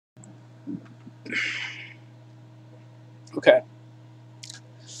Okay.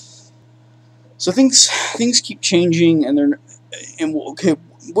 So things keep changing, and okay.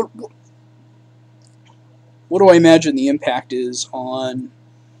 What do I imagine the impact is on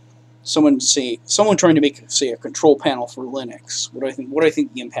someone trying to make, say, a control panel for Linux? What I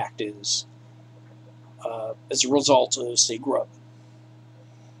think the impact is as a result of, say, Grub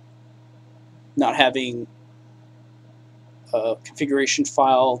not having a configuration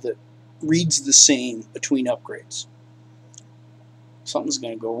file that reads the same between upgrades. Something's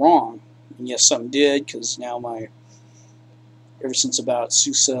going to go wrong, and yes, something did, because now ever since about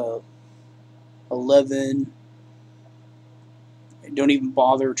SUSE 11, don't even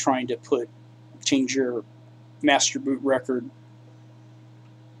bother trying to change your master boot record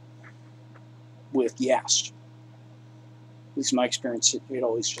with YAST. At least in my experience, it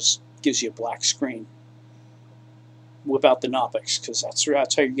always just gives you a black screen. Whip out the Knoppix, because that's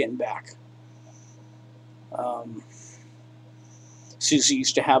how you're getting back. SUSE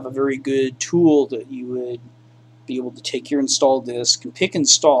used to have a very good tool that you would be able to take your install disk and pick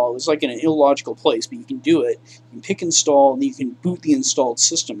install. It was like in an illogical place, but you can do it. You can pick install, and you can boot the installed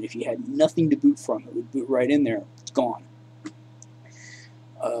system. If you had nothing to boot from, it would boot right in there. It's gone.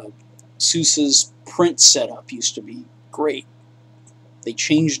 SUSE's print setup used to be great. They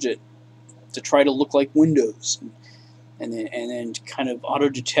changed it to try to look like Windows, and then kind of auto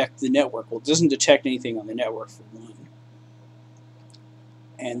detect the network. Well, it doesn't detect anything on the network, for one.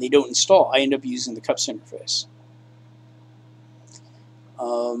 And they don't install. I end up using the CUPS interface.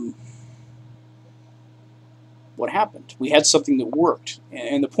 What happened? We had something that worked,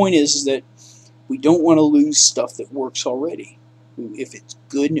 and the point is that we don't want to lose stuff that works already. If it's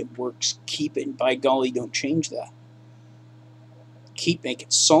good and it works, keep it, and by golly, don't change that. Make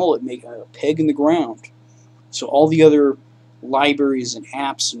it solid, make a peg in the ground. So all the other libraries and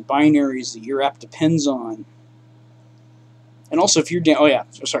apps and binaries that your app depends on. And also, if you're down,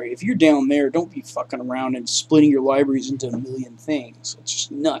 if you're down there, don't be fucking around and splitting your libraries into a million things. It's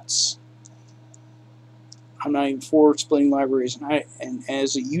just nuts. I'm not even for splitting libraries, and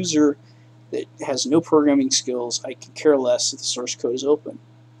as a user that has no programming skills, I can care less if the source code is open.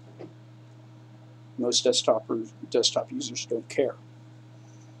 Most desktop users don't care.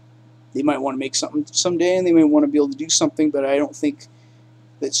 They might want to make something someday, and they may want to be able to do something, but I don't think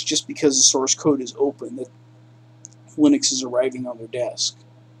that's just because the source code is open that Linux is arriving on their desk.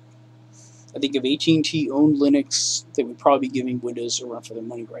 I think if AT&T owned Linux, they would probably be giving Windows a run for their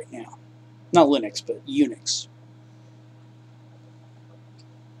money right now. Not Linux, but Unix.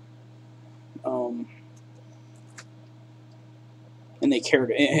 And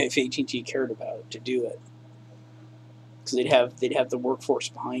if AT&T cared about it, to do it, because they'd have the workforce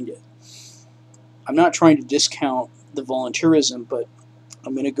behind it. I'm not trying to discount the volunteerism, but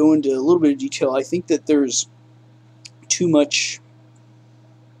I'm going to go into a little bit of detail. I think that there's too many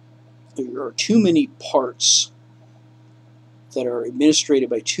parts that are administrated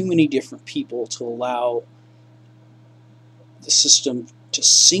by too many different people to allow the system to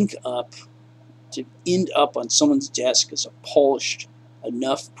sync up, to end up on someone's desk as a polished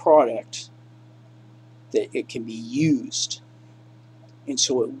enough product that it can be used. And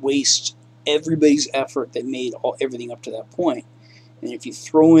so it wastes everybody's effort that made everything up to that point. And if you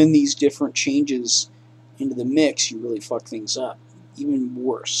throw in these different changes into the mix, you really fuck things up. Even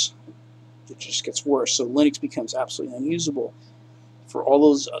worse. It just gets worse. So Linux becomes absolutely unusable for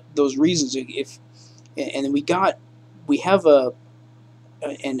all those reasons. The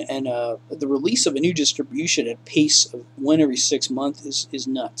release of a new distribution at a pace of one every 6 months is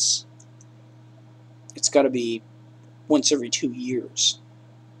nuts. It's got to be once every 2 years.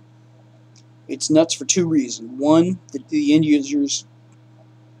 It's nuts for two reasons. One, the end users,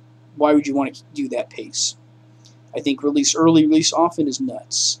 why would you want to do that pace? I think release early, release often is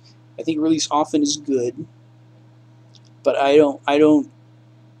nuts. I think release often is good, but I don't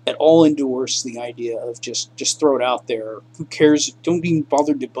at all endorse the idea of just throw it out there. Who cares? Don't even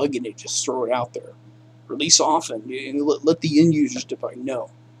bother debugging it. Just throw it out there. Release often. Let the end users debug. No.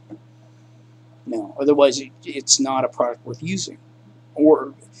 Otherwise, it's not a product worth using.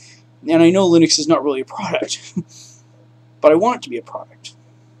 And I know Linux is not really a product, but I want it to be a product.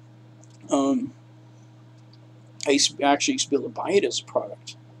 I actually used to be able to buy it as a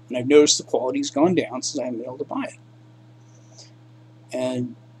product, and I've noticed the quality's gone down since I haven't been able to buy it.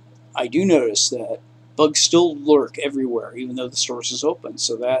 And I do notice that bugs still lurk everywhere, even though the source is open.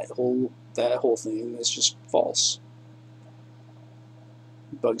 So that whole thing is just false.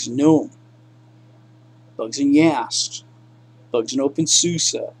 Bugs in GNOME, bugs in YAST, bugs in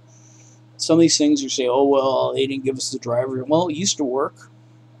OpenSUSE. Some of these things you say, oh well, they didn't give us the driver. Well, it used to work.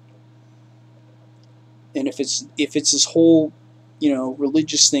 And if it's this whole,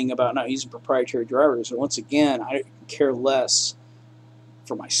 religious thing about not using proprietary drivers, once again, I care less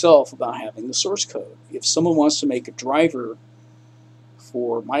for myself about having the source code. If someone wants to make a driver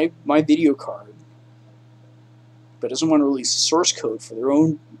for my video card, but doesn't want to release the source code for their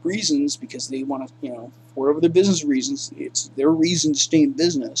own reasons, because they want to, for whatever their business reasons, it's their reason to stay in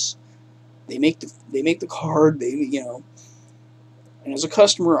business. They make the card. And as a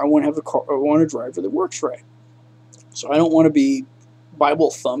customer, I want to have I want a driver that works right. So I don't want to be Bible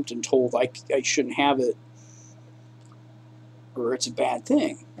thumped and told I shouldn't have it, or it's a bad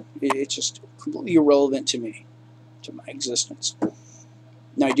thing. It's just completely irrelevant to me, to my existence.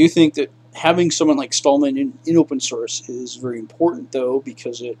 Now, I do think that having someone like Stallman in open source is very important, though,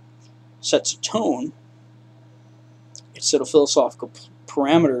 because it sets a tone. It set a philosophical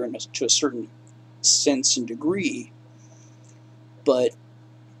parameter to a certain sense and degree, but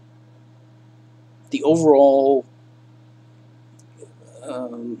the overall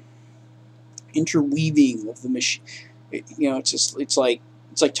interweaving of the machine, it's like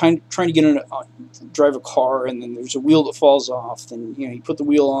trying to get drive a car, and then there's a wheel that falls off. Then you put the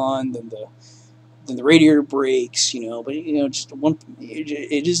wheel on, then the radiator breaks. But just one.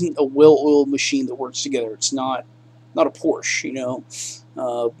 It isn't a well-oiled machine that works together. It's not a Porsche.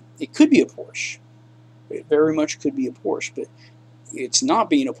 It could be a Porsche. It very much could be a Porsche, but it's not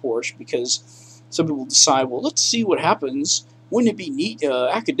being a Porsche because some people decide, well, let's see what happens. Wouldn't it be neat,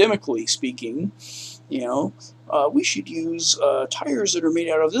 academically speaking, we should use tires that are made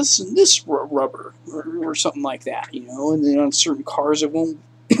out of this and this rubber, or something like that, and then on certain cars it won't,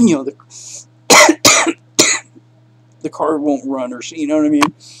 the car won't run, or, what I mean?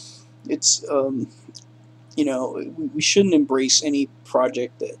 It's, we shouldn't embrace any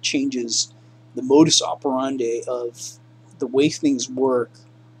project that changes the modus operandi of the way things work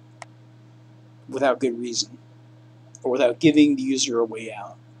without good reason, or without giving the user a way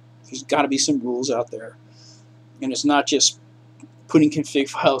out. There's got to be some rules out there. And it's not just putting config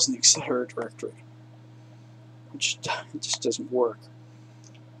files in the etc. directory. It just doesn't work.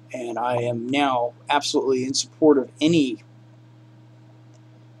 And I am now absolutely in support of any,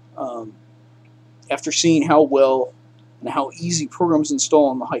 after seeing how well and how easy programs install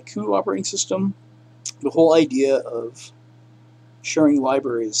on the Haiku operating system, the whole idea of sharing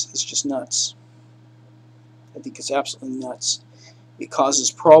libraries is just nuts. I think it's absolutely nuts. It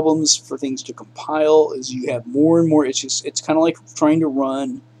causes problems for things to compile as you have more and more. It's kind of like trying to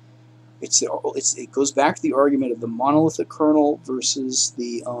run. It goes back to the argument of the monolithic kernel versus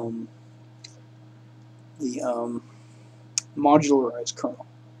the modularized kernel.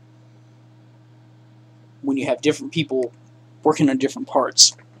 When you have different people working on different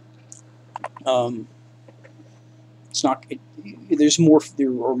parts, it's not. There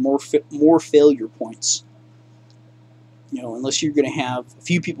are more failure points. Unless you're going to have a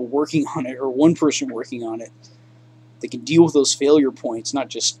few people working on it, or one person working on it, they can deal with those failure points, not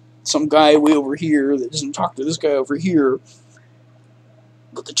just some guy way over here that doesn't talk to this guy over here,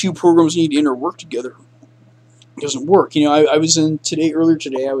 but the two programs need to interwork together. It doesn't work. I was earlier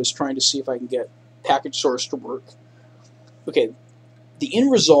today, I was trying to see if I can get package source to work. Okay, the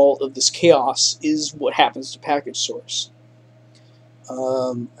end result of this chaos is what happens to package source.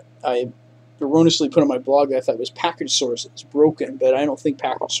 I erroneously put on my blog that I thought it was package source that's broken, but I don't think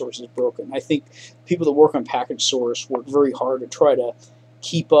package source is broken. I think people that work on package source work very hard to try to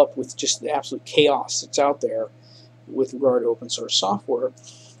keep up with just the absolute chaos that's out there with regard to open source software.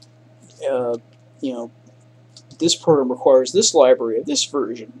 This program requires this library of this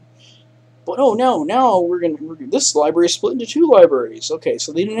version, but oh no, now this library is split into two libraries. Okay,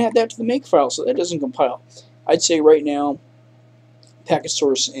 so they didn't add that to the makefile, so that doesn't compile. I'd say right now, package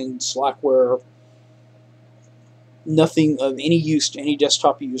source in Slackware, nothing of any use to any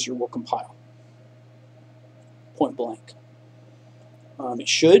desktop user will compile. Point blank. It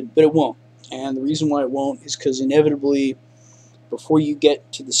should, but it won't. And the reason why it won't is because inevitably, before you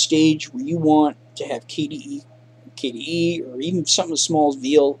get to the stage where you want to have KDE, or even something as small as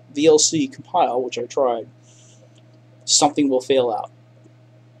VLC compile, which I tried, something will fail out.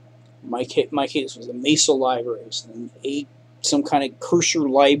 My case was the Mesa libraries, and some kind of cursor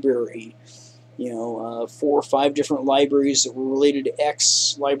library, 4 or 5 different libraries that were related to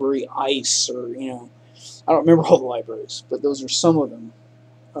X library ICE, or I don't remember all the libraries, but those are some of them.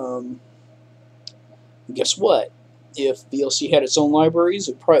 Guess what? If VLC had its own libraries,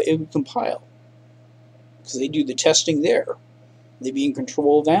 it would compile, because they do the testing there. They'd be in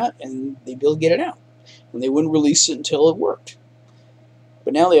control of that, and they'd be able to get it out, and they wouldn't release it until it worked.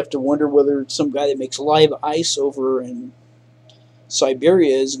 But now they have to wonder whether some guy that makes live ICE over in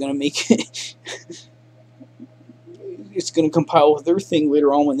Siberia is going to make it it's going to compile with their thing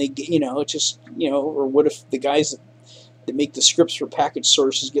later on when they get, it's just, or what if the guys that make the scripts for package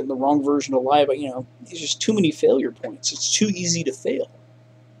sources getting the wrong version of live, there's just too many failure points. It's too easy to fail.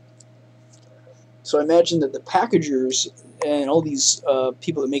 So I imagine that the packagers and all these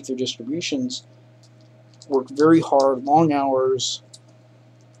people that make their distributions work very hard, long hours,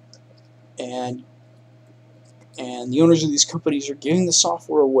 and the owners of these companies are giving the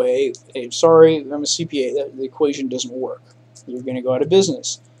software away. Hey, sorry, I'm a CPA. The equation doesn't work. You're going to go out of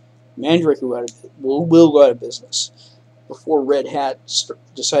business. Mandrake will go out of business. Before Red Hat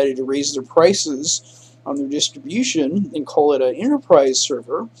decided to raise their prices on their distribution and call it an enterprise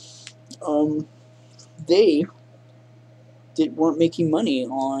server, they weren't making money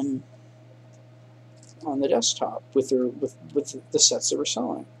on the desktop with the sets they were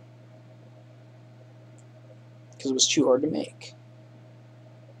selling, because it was too hard to make.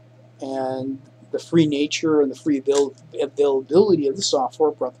 And the free nature and the free availability of the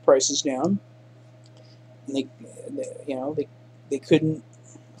software brought the prices down. And they couldn't.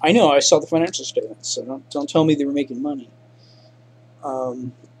 I know, I saw the financial statements, so don't tell me they were making money.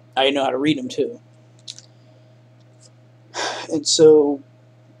 I know how to read them too. And so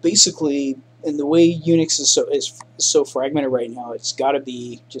basically, and the way Unix is so fragmented right now, it's got to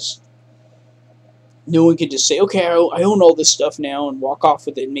be just, no one can just say, okay, I own all this stuff now, and walk off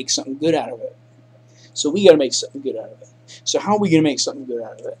with it and make something good out of it. So we got to make something good out of it. So how are we going to make something good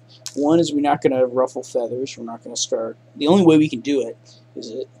out of it? One is, we're not going to ruffle feathers. We're not going to start. The only way we can do it is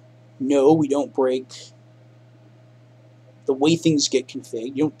that, no, we don't break the way things get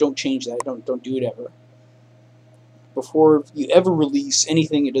configured. Don't change that. Don't do it ever. Before you ever release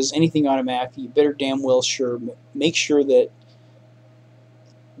anything that does anything automatically, you better damn well make sure that,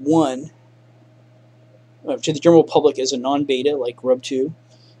 one, to the general public as a non-beta like Grub2,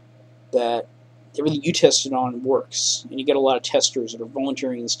 that everything you tested on works. And you get a lot of testers that are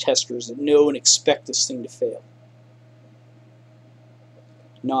volunteering as testers that know and expect this thing to fail.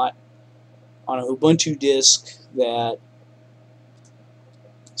 Not on an Ubuntu disk that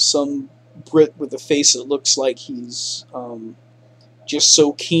some Brit with a face that looks like he's just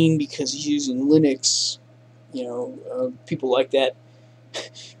so keen because he's using Linux, people like that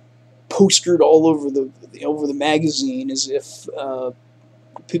postered all over the magazine as if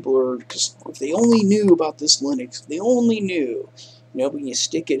people are just, if they only knew about this Linux, if they only knew, when you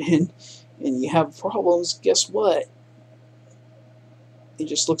stick it in and you have problems, guess what? It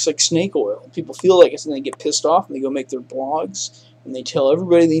just looks like snake oil. People feel like it's, and they get pissed off and they go make their blogs and they tell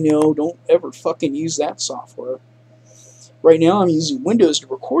everybody they know, don't ever fucking use that software. Right now I'm using Windows to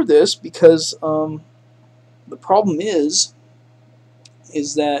record this because the problem is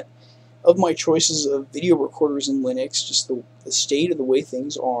that of my choices of video recorders in Linux, just the state of the way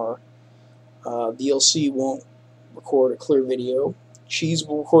things are, VLC won't record a clear video. Cheese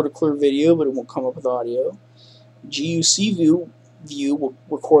will record a clear video, but it won't come up with audio. GUC View will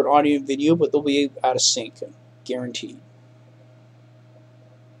record audio and video, but they'll be out of sync, guaranteed.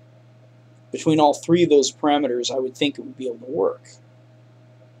 Between all three of those parameters, I would think it would be able to work.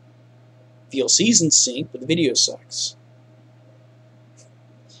 VLC's in sync, but the video sucks.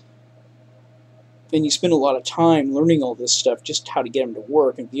 And you spend a lot of time learning all this stuff, just how to get them to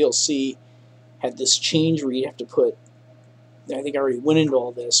work. And VLC had this change where you have to put, I think I already went into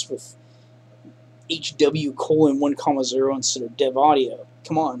all this, with HW:1,0 instead of dev audio.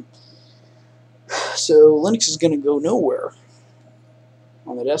 Come on. So Linux is going to go nowhere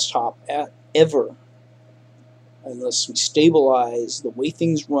on the desktop ever unless we stabilize the way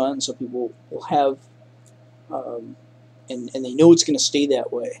things run, so people will have, and they know it's going to stay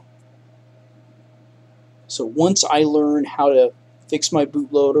that way. So once I learn how to fix my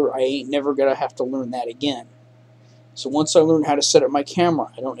bootloader, I ain't never going to have to learn that again. So once I learn how to set up my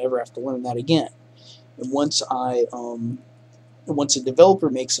camera, I don't ever have to learn that again. And once once a developer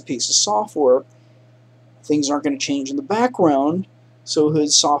makes a piece of software, things aren't going to change in the background, so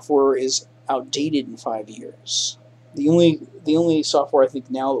his software is outdated in 5 years. The only software I think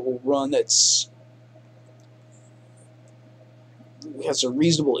now that will run that's has a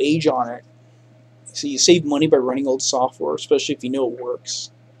reasonable age on it. So you save money by running old software, especially if you know it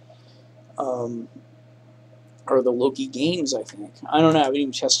works. Or the Loki games, I think. I don't know. I haven't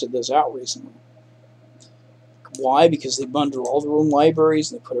even tested those out recently. Why? Because they bundle all their own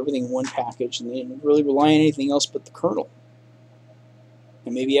libraries and they put everything in one package, and they didn't really rely on anything else but the kernel.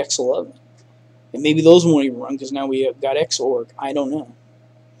 And maybe X11. And maybe those won't even run because now we have got Xorg. I don't know.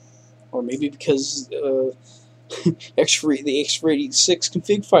 Or maybe because the x86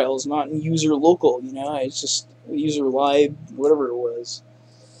 config file is not in user local. It's just user lib, whatever it was.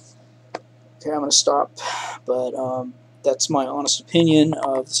 Okay, I'm going to stop, but that's my honest opinion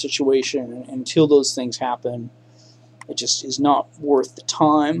of the situation, and until those things happen, it just is not worth the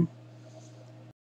time